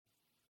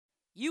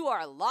You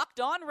are Locked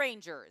On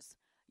Rangers,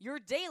 your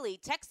daily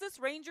Texas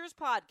Rangers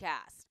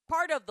podcast,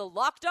 part of the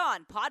Locked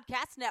On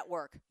Podcast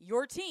Network,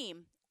 your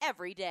team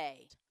every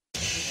day.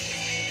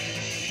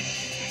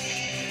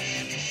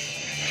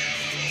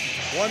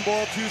 1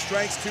 ball, 2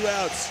 strikes, 2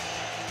 outs.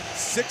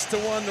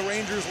 6-1, the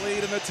Rangers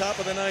lead in the top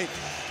of the ninth.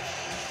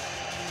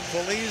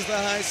 Feliz the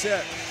high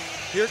set.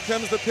 Here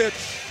comes the pitch.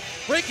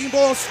 Breaking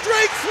ball,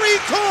 strike 3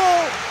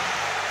 call!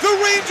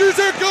 The Rangers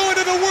are going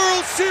to the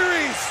World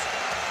Series!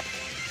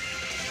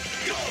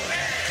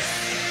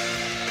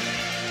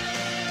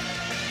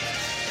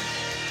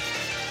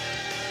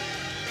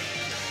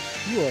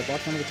 You are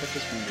Locked On the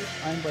Texas Rangers.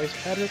 I'm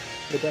Bryce Patrick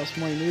with the Dallas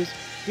Morning News,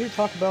 here to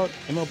talk about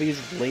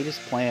MLB's latest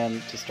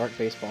plan to start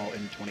baseball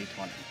in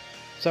 2020.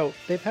 So,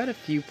 they've had a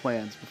few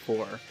plans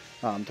before,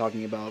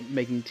 talking about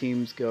making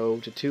teams go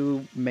to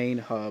 2 main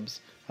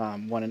hubs,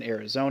 one in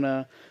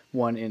Arizona,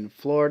 one in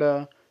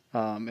Florida,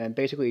 and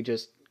basically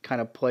just kind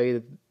of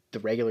play the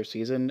regular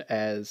season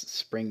as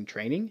spring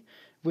training,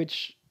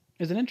 which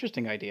is an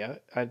interesting idea.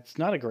 It's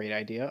not a great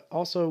idea.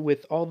 Also,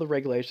 with all the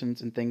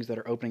regulations and things that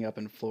are opening up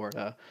in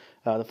Florida,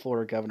 the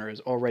Florida governor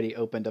has already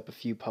opened up a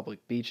few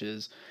public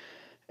beaches,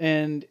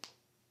 and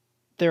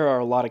there are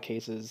a lot of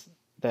cases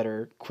that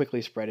are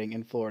quickly spreading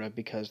in Florida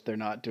because they're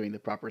not doing the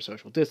proper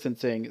social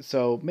distancing.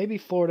 So maybe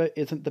Florida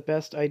isn't the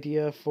best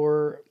idea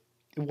for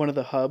one of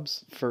the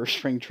hubs for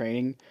spring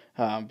training,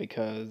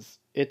 because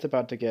it's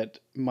about to get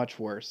much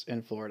worse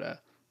in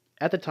Florida.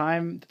 At the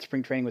time that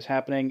spring training was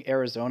happening,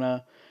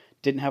 Arizona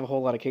didn't have a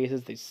whole lot of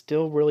cases. They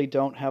still really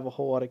don't have a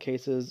whole lot of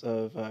cases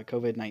of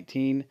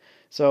COVID-19.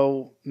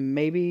 So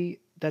maybe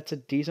that's a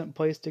decent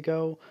place to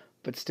go,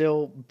 but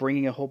still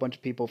bringing a whole bunch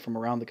of people from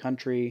around the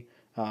country,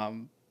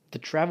 the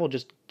travel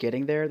just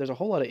getting there, there's a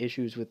whole lot of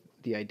issues with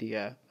the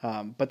idea.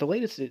 But the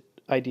latest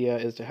idea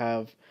is to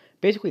have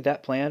basically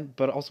that plan,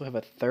 but also have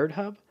a third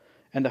hub.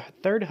 And the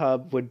third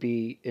hub would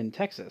be in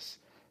Texas.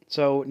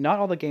 So not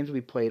all the games will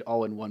be played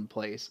all in one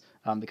place.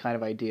 The kind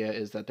of idea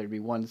is that there'd be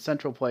one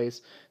central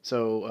place.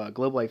 So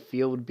Globe Life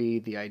Field would be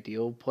the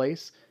ideal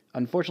place.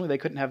 Unfortunately, they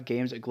couldn't have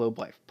games at Globe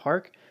Life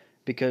Park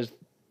because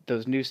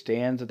those new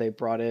stands that they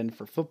brought in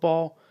for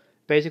football,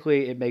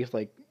 basically it makes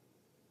like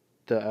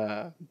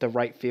the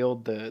right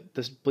field, the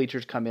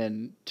bleachers come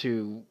in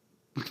to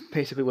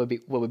basically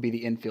what would be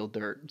the infield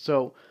dirt.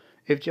 So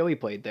if Joey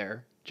played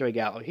there, Joey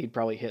Gallo, he'd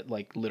probably hit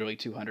like literally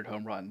 200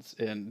 home runs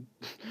in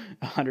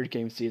a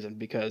 100-game season,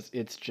 because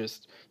it's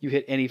just, you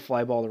hit any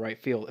fly ball to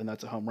right field and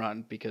that's a home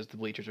run because the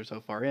bleachers are so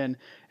far in,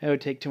 and it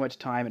would take too much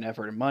time and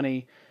effort and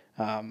money.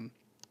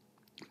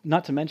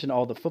 Not to mention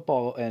all the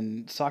football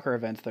and soccer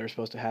events that are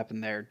supposed to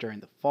happen there during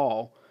the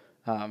fall,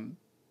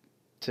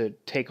 to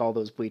take all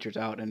those bleachers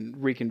out and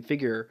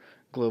reconfigure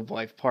Globe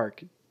Life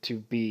Park to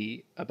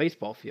be a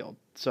baseball field.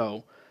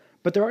 So,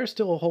 but there are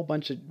still a whole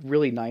bunch of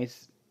really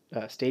nice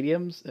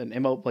stadiums and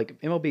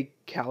MLB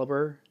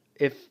caliber.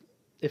 If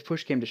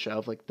push came to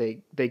shove, like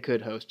they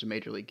could host a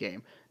major league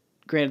game.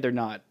 Granted, they're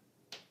not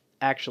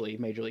actually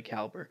major league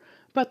caliber,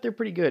 but they're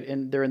pretty good,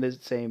 and they're in the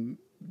same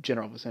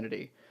general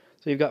vicinity.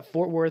 So you've got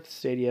Fort Worth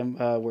Stadium,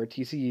 where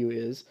TCU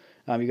is.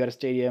 You've got a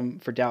stadium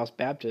for Dallas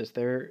Baptist.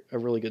 They're a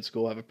really good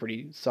school, have a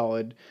pretty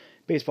solid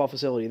baseball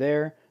facility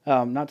there.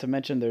 Not to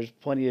mention there's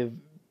plenty of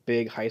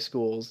big high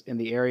schools in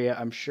the area.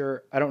 I'm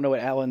sure, I don't know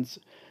what Allen's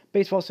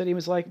baseball stadium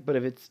is like, but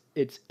if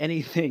it's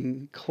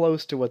anything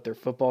close to what their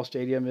football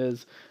stadium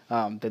is,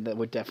 then that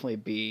would definitely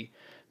be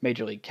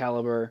major league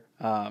caliber.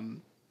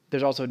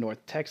 There's also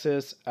North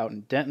Texas out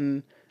in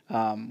Denton.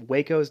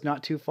 Waco's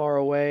not too far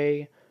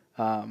away.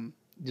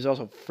 There's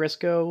also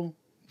Frisco,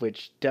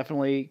 which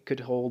definitely could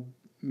hold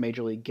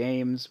major league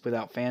games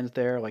without fans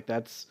there. Like,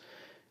 that's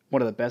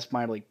one of the best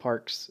minor league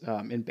parks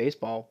in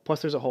baseball.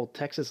 Plus, there's a whole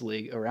Texas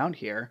league around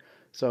here.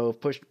 So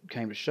if push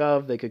came to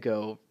shove, they could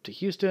go to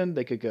Houston,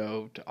 they could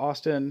go to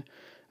Austin.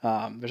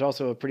 There's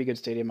also a pretty good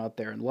stadium out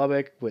there in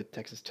Lubbock with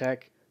Texas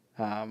Tech.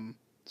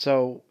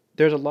 So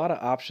there's a lot of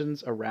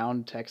options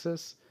around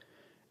Texas,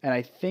 and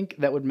I think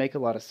that would make a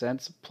lot of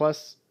sense.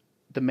 Plus,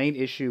 the main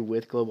issue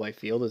with Globe Life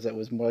Field is that it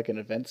was more like an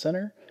event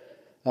center.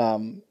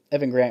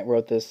 Evan Grant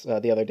wrote this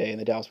the other day in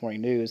the Dallas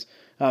Morning News.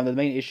 The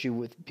main issue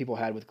with people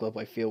had with Globe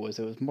Life Field was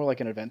it was more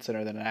like an event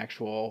center than an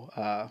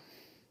actual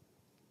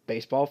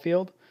baseball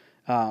field.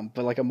 But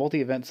like a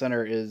multi-event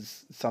center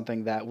is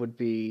something that would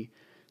be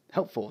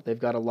helpful. They've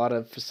got a lot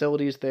of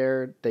facilities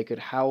there. They could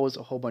house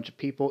a whole bunch of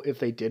people if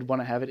they did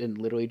want to have it in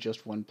literally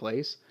just one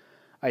place.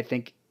 I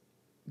think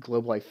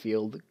Globe Life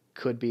Field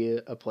could be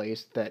a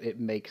place that it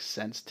makes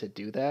sense to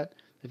do that.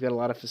 They've got a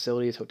lot of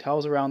facilities,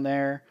 hotels around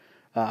there.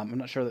 I'm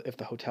not sure if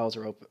the hotels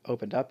are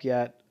opened up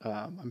yet.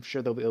 I'm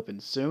sure they'll be open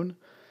soon.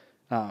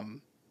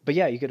 But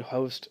yeah, you could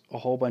host a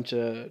whole bunch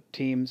of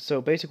teams.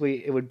 So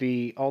basically, it would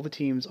be all the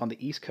teams on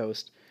the East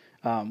Coast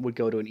would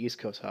go to an East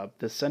Coast hub.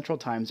 The Central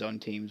Time Zone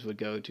teams would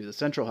go to the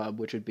Central hub,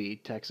 which would be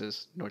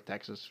Texas, North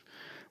Texas,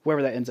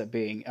 wherever that ends up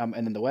being. And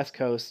then the West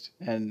Coast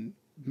and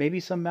maybe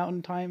some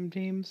Mountain Time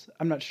teams.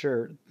 I'm not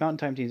sure. Mountain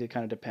Time teams, it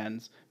kind of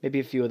depends. Maybe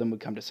a few of them would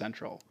come to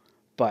Central.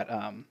 But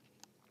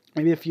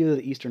Maybe a few of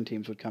the Eastern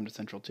teams would come to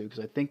Central too, because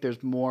I think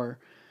there's more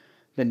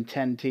than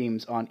 10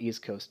 teams on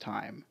East Coast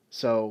time.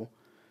 So,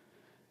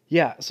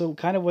 yeah, so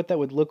kind of what that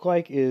would look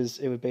like is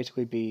it would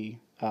basically be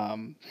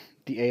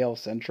the AL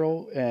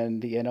Central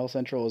and the NL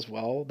Central as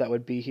well that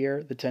would be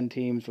here. The 10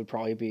 teams would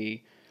probably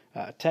be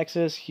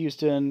Texas,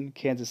 Houston,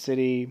 Kansas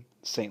City,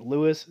 St.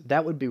 Louis.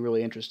 That would be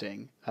really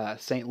interesting.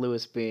 St.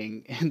 Louis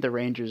being in the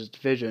Rangers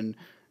division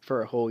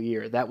for a whole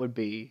year. That would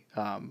be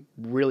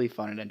really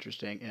fun and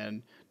interesting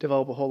and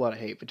develop a whole lot of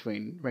hate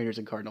between Rangers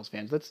and Cardinals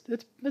fans.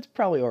 That's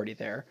probably already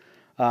there.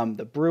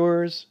 The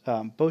Brewers,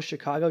 both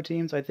Chicago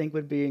teams, I think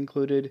would be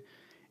included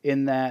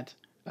in that.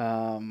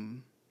 I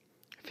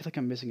feel like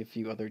I'm missing a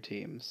few other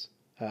teams.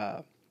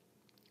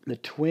 The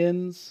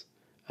Twins,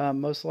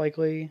 most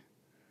likely.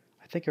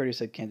 I think I already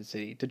said Kansas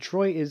City.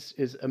 Detroit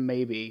is a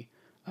maybe,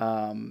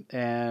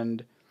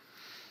 and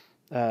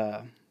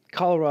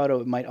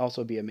Colorado might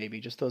also be a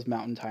maybe. Just those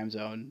mountain time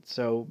zone.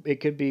 So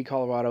it could be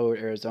Colorado or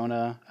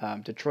Arizona.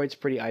 Detroit's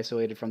pretty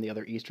isolated from the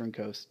other Eastern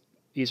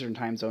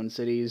time zone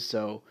cities,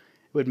 so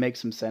it would make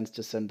some sense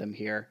to send them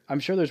here. I'm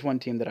sure there's one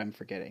team that I'm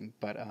forgetting,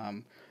 but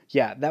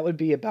yeah, that would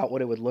be about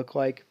what it would look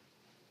like.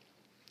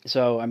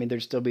 So, I mean,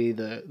 there'd still be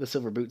the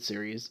Silver Boot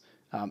Series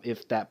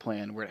if that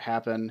plan were to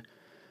happen.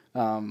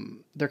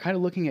 They're kind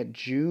of looking at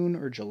June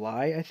or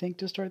July, I think,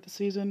 to start the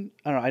season.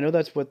 I don't know. I know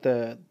that's what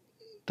the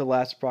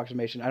last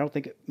approximation. I don't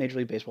think Major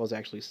League Baseball has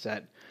actually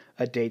set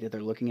a date that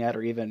they're looking at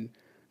or even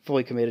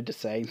fully committed to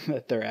saying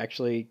that they're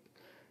actually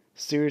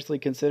seriously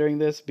considering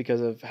this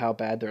because of how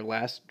bad their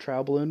last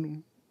trial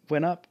balloon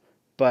went up.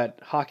 But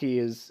hockey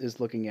is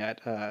looking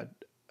at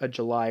a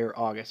July or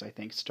August, I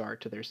think,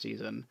 start to their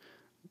season.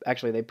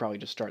 Actually, they'd probably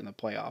just start in the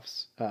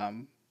playoffs.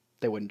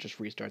 They wouldn't just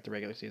restart the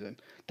regular season.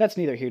 That's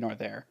neither here nor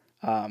there.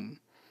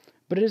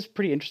 But it is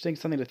pretty interesting,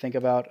 something to think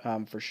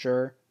about for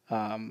sure.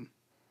 I'm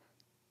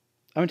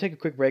going to take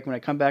a quick break. When I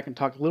come back and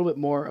talk a little bit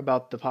more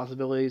about the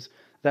possibilities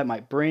that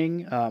might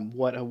bring,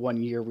 what a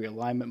one-year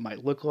realignment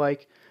might look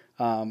like,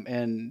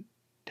 and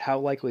how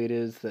likely it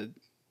is that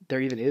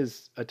there even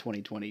is a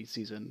 2020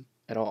 season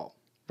at all,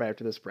 right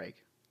after this break.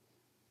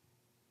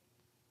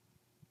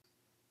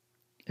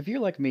 If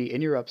you're like me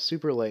and you're up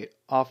super late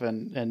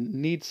often and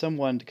need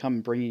someone to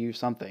come bring you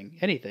something,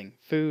 anything,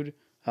 food,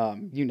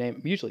 you name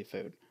it, usually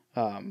food,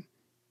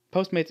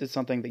 Postmates is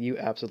something that you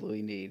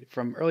absolutely need.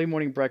 From early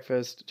morning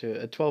breakfast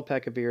to a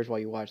 12-pack of beers while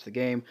you watch the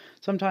game,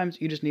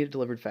 sometimes you just need it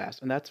delivered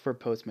fast, and that's where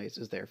Postmates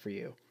is there for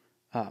you.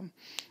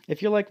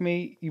 If you're like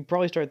me, you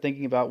probably start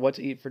thinking about what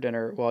to eat for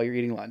dinner while you're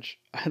eating lunch.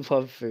 I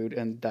love food,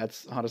 and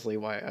that's honestly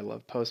why I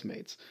love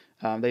Postmates.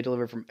 They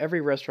deliver from every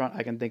restaurant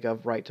I can think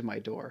of right to my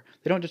door.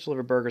 They don't just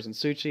deliver burgers and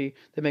sushi,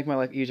 they make my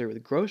life easier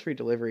with grocery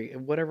delivery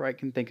and whatever I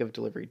can think of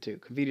delivery to.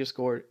 Convenience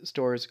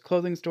stores,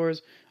 clothing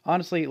stores,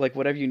 honestly, like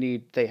whatever you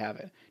need, they have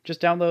it.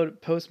 Just download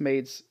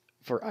Postmates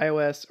for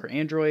iOS or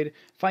Android,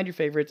 find your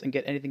favorites, and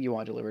get anything you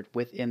want delivered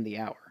within the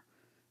hour.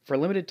 For a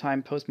limited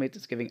time, Postmates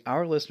is giving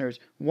our listeners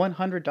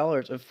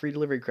 $100 of free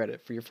delivery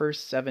credit for your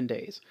first 7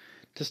 days.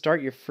 To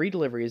start your free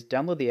deliveries,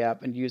 download the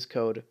app and use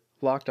code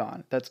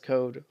LOCKEDON. That's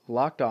code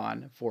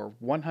LOCKEDON for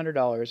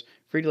 $100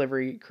 free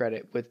delivery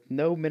credit with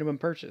no minimum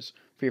purchase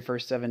for your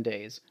first 7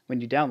 days when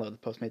you download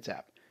the Postmates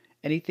app.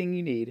 Anything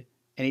you need,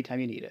 anytime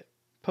you need it.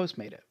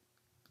 Postmate it.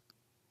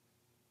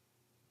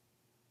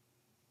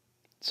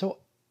 So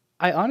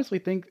I honestly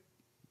think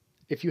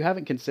if you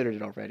haven't considered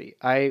it already,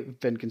 I've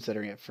been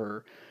considering it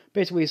for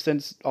basically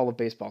since all of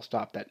baseball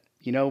stopped, that,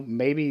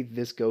 maybe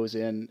this goes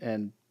in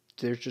and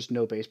there's just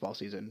no baseball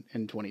season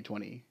in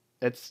 2020.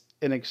 It's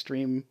an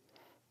extreme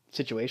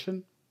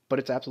situation, but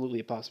it's absolutely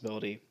a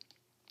possibility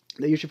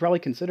that you should probably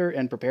consider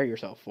and prepare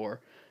yourself for.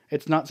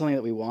 It's not something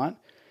that we want.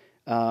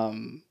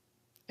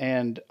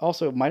 And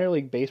also, minor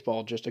league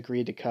baseball just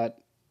agreed to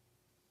cut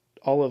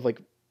all of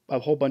a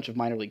whole bunch of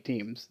minor league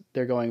teams.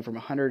 They're going from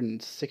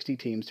 160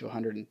 teams to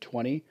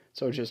 120.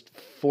 So just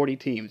 40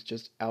 teams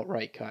just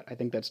outright cut. I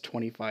think that's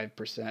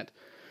 25%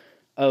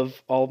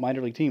 of all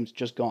minor league teams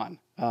just gone.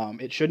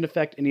 It shouldn't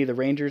affect any of the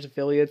Rangers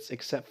affiliates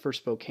except for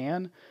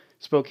Spokane.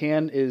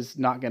 Spokane is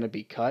not going to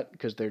be cut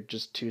because they're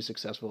just too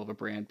successful of a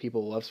brand.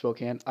 People love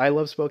Spokane. I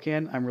love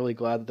Spokane. I'm really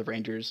glad that the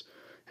Rangers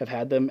have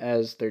had them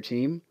as their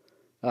team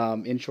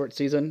in short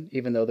season,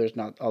 even though there's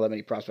not all that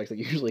many prospects that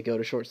usually go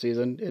to short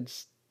season.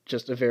 It's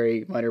just a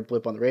very minor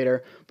blip on the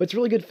radar, but it's a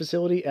really good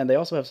facility, and they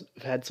also have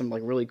had some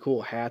really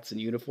cool hats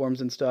and uniforms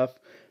and stuff.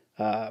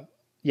 I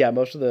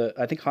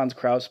think Hans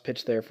Kraus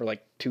pitched there for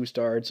 2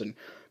 starts, and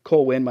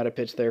Cole Winn might have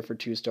pitched there for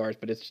 2 starts,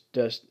 but it's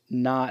just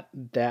not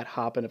that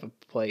hopping of a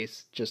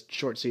place, just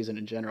short season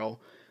in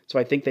general. So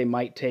I think they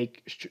might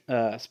take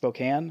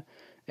Spokane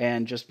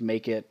and just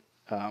make it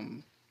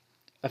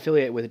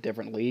affiliate with a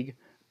different league.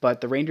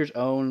 But the Rangers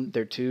own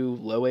their 2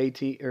 low A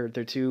or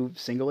their 2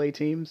 single A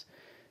teams.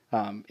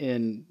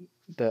 In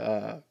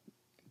the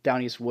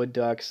Down East Wood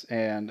Ducks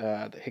and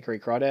the Hickory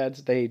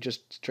Crawdads, they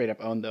just straight up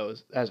own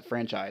those as a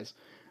franchise.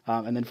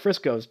 And then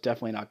Frisco's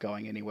definitely not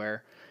going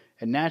anywhere.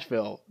 And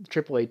Nashville, the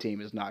AAA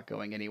team, is not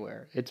going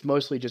anywhere. It's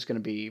mostly just going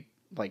to be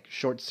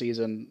short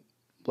season,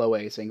 low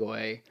A, single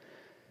A.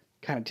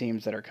 kind of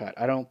teams that are cut.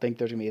 I don't think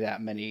there's going to be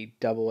that many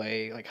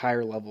AA, like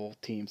higher level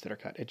teams that are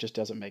cut. It just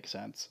doesn't make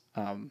sense.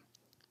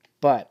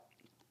 But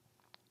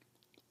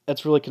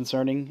that's really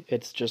concerning.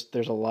 It's just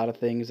there's a lot of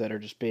things that are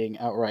just being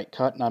outright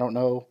cut, and I don't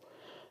know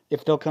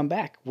if they'll come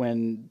back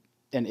when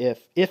and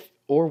if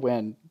or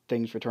when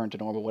things return to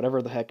normal,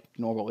 whatever the heck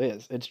normal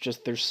is. It's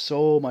just there's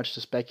so much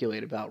to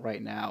speculate about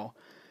right now,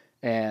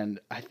 and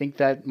I think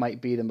that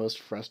might be the most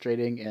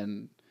frustrating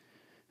and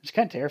just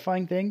kind of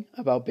terrifying thing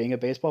about being a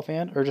baseball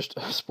fan or just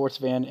a sports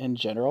fan in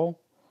general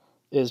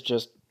is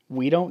just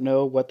we don't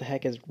know what the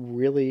heck is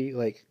really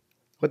like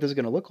what this is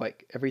going to look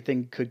like.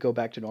 Everything could go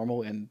back to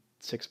normal in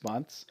 6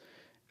 months.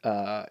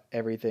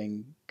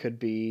 Everything could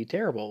be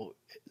terrible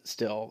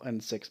still in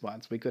 6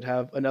 months. We could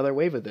have another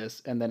wave of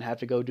this and then have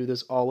to go do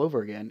this all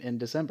over again in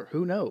December.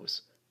 Who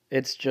knows?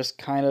 It's just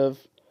kind of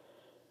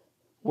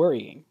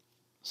worrying.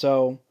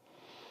 So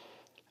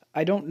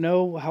I don't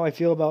know how I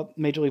feel about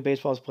Major League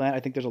Baseball's plan. I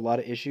think there's a lot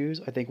of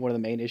issues. I think one of the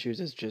main issues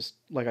is just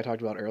like I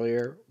talked about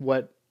earlier.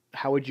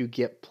 How would you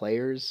get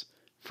players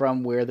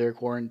from where they're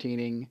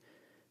quarantining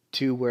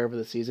to wherever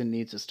the season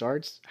needs to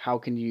start? How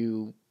can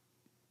you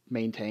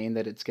maintain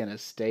that it's going to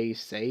stay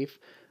safe?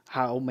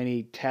 How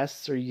many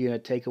tests are you going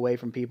to take away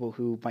from people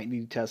who might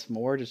need to test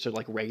more just to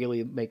like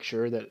regularly make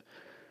sure that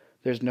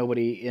there's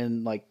nobody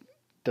in like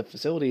the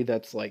facility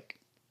that's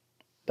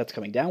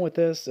coming down with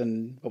this,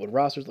 and what would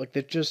rosters like?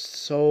 There's just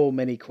so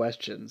many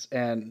questions,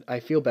 and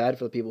I feel bad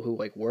for the people who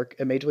like work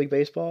at Major League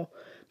Baseball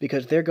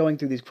because they're going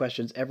through these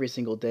questions every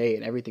single day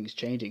and everything's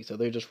changing. So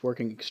they're just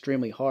working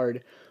extremely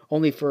hard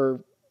only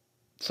for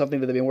something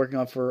that they've been working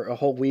on for a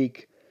whole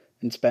week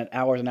and spent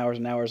hours and hours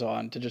and hours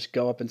on to just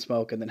go up and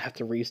smoke and then have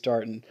to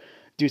restart and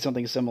do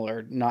something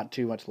similar not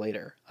too much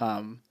later.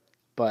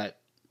 But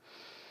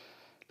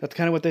that's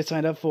kind of what they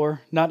signed up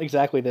for. Not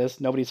exactly this.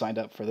 Nobody signed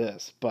up for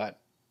this, but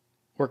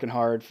working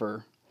hard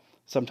for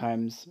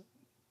sometimes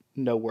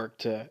no work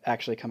to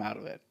actually come out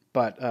of it.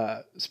 But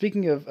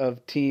speaking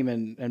of team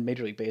and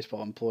Major League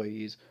Baseball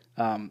employees,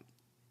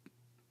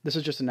 this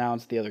was just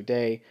announced the other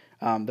day.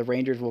 The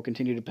Rangers will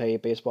continue to pay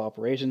baseball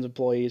operations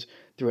employees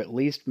through at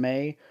least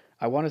May.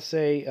 I want to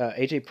say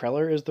AJ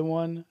Preller is the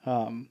one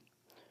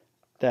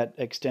that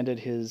extended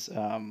his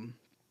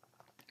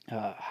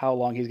how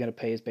long he's going to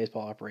pay his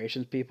baseball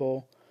operations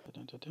people.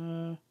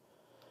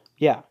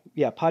 Yeah.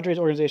 Padres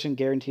organization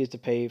guarantees to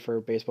pay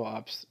for baseball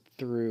ops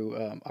through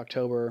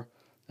October.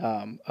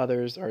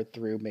 Others are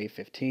through May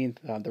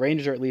 15th. The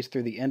Rangers are at least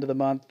through the end of the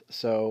month,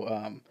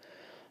 so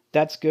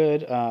that's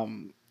good.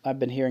 I've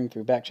been hearing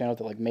through back channels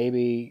that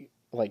maybe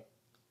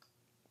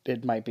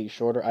it might be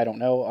shorter. I don't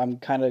know. I'm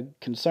kind of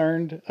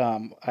concerned.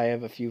 I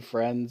have a few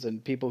friends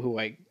and people who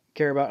I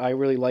care about. I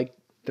really like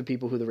the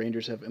people who the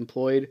Rangers have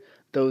employed.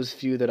 Those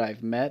few that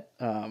I've met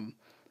and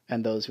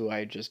those who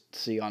I just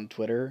see on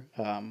Twitter.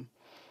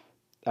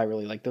 I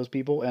really like those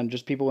people and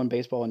just people in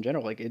baseball in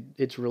general.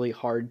 It's really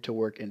hard to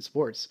work in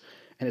sports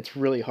and it's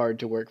really hard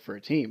to work for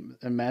a team.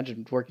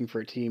 Imagine working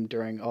for a team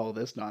during all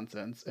this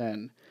nonsense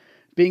and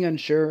being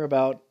unsure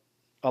about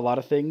a lot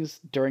of things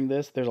during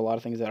this. There's a lot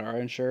of things that are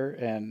unsure.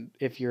 And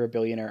if you're a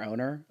billionaire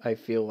owner, I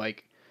feel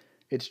like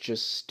it's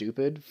just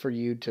stupid for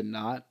you to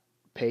not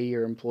pay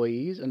your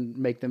employees and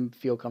make them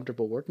feel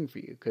comfortable working for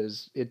you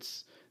because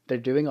they're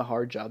doing a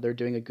hard job. They're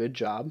doing a good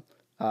job.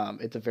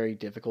 It's a very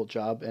difficult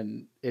job,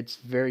 and it's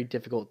very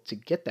difficult to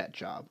get that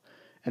job.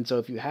 And so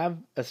if you have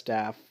a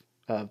staff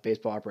of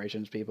baseball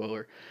operations people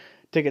or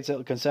tickets,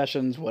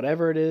 concessions,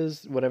 whatever it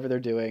is, whatever they're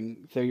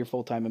doing, they're your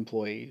full-time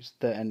employees,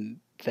 and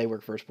they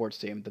work for a sports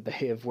team that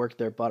they have worked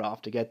their butt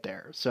off to get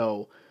there.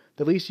 So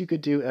the least you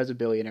could do as a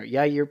billionaire,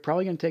 yeah, you're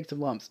probably going to take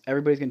some lumps.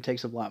 Everybody's going to take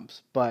some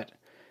lumps, but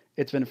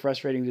it's been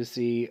frustrating to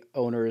see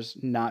owners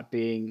not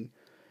being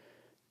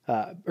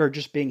or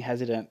just being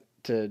hesitant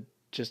to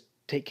just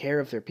take care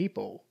of their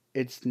people.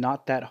 It's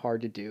not that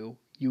hard to do.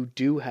 You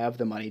do have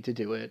the money to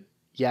do it.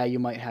 Yeah, you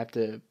might have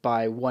to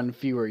buy one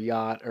fewer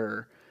yacht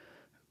or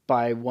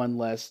buy one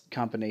less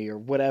company or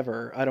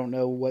whatever. I don't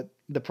know what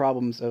the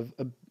problems of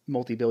a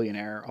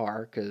multi-billionaire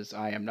are because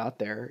I am not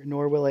there,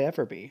 nor will I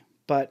ever be.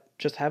 But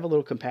just have a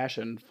little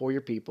compassion for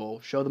your people,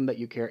 show them that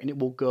you care, and it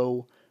will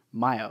go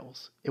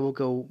miles. It will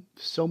go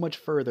so much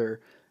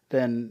further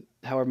than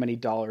however many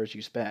dollars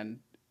you spend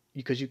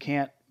because you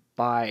can't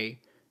buy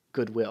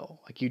goodwill.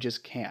 You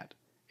just can't.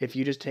 If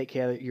you just take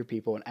care of your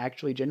people and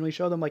actually genuinely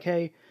show them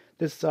hey,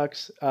 this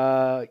sucks.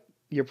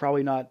 You're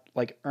probably not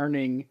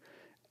earning,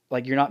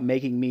 you're not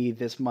making me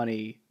this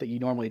money that you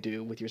normally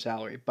do with your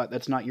salary, but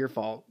that's not your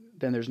fault.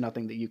 Then there's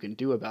nothing that you can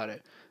do about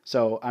it.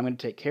 So I'm going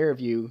to take care of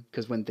you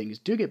because when things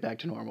do get back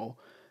to normal,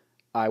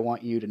 I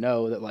want you to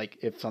know that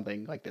if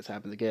something like this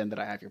happens again, that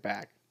I have your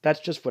back.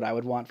 That's just what I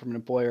would want from an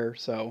employer.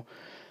 So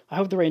I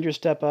hope the Rangers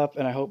step up,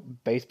 and I hope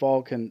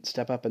baseball can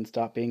step up and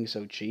stop being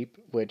so cheap,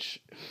 which,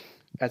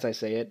 as I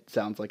say it,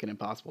 sounds like an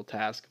impossible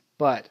task.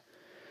 But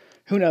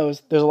who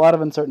knows? There's a lot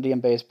of uncertainty in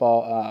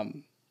baseball.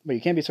 What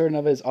you can be certain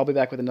of is I'll be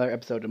back with another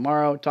episode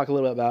tomorrow. Talk a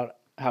little bit about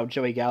how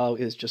Joey Gallo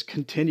is just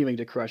continuing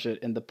to crush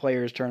it in the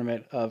Players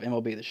Tournament of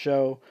MLB The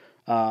Show,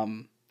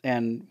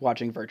 and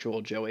watching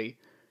virtual Joey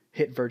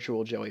hit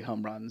virtual Joey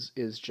home runs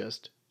is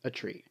just a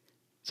treat.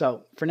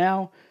 So for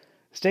now,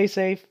 stay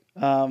safe.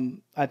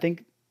 I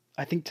think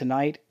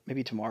tonight,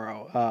 maybe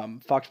tomorrow,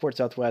 Fox Sports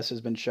Southwest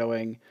has been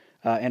showing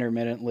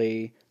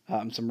intermittently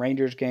some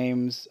Rangers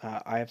games.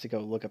 I have to go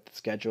look up the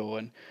schedule,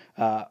 and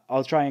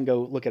I'll try and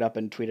go look it up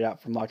and tweet it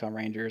out from Locked On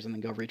Rangers, and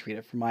then go retweet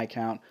it from my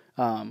account.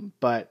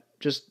 But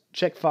just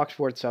check Fox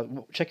Sports South.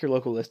 Check your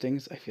local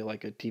listings. I feel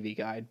like a TV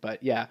guide,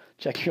 but yeah,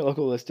 check your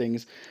local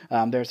listings.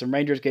 There are some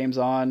Rangers games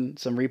on,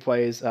 some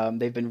replays.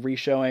 They've been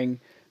re-showing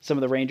some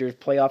of the Rangers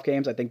playoff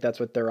games. I think that's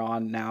what they're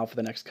on now for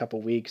the next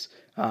couple weeks.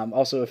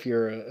 Also, if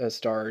you're a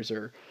Stars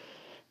or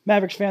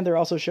Mavericks fan, they're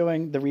also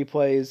showing the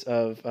replays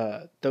of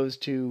those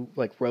two,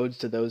 like roads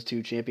to those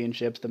two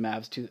championships.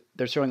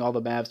 They're showing all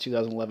the Mavs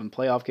 2011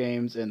 playoff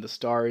games and the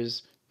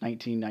Stars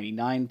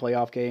 1999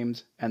 playoff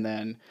games, and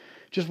then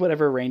just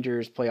whatever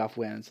Rangers playoff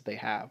wins that they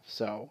have.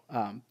 So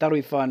that'll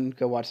be fun.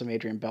 Go watch some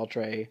Adrian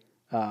Beltre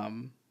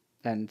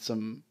and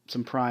some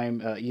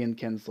prime Ian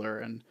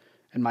Kinsler and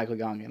Michael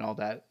Young and all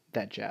that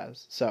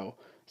jazz. So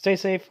stay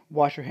safe,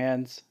 wash your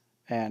hands,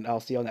 and I'll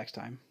see you all next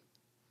time.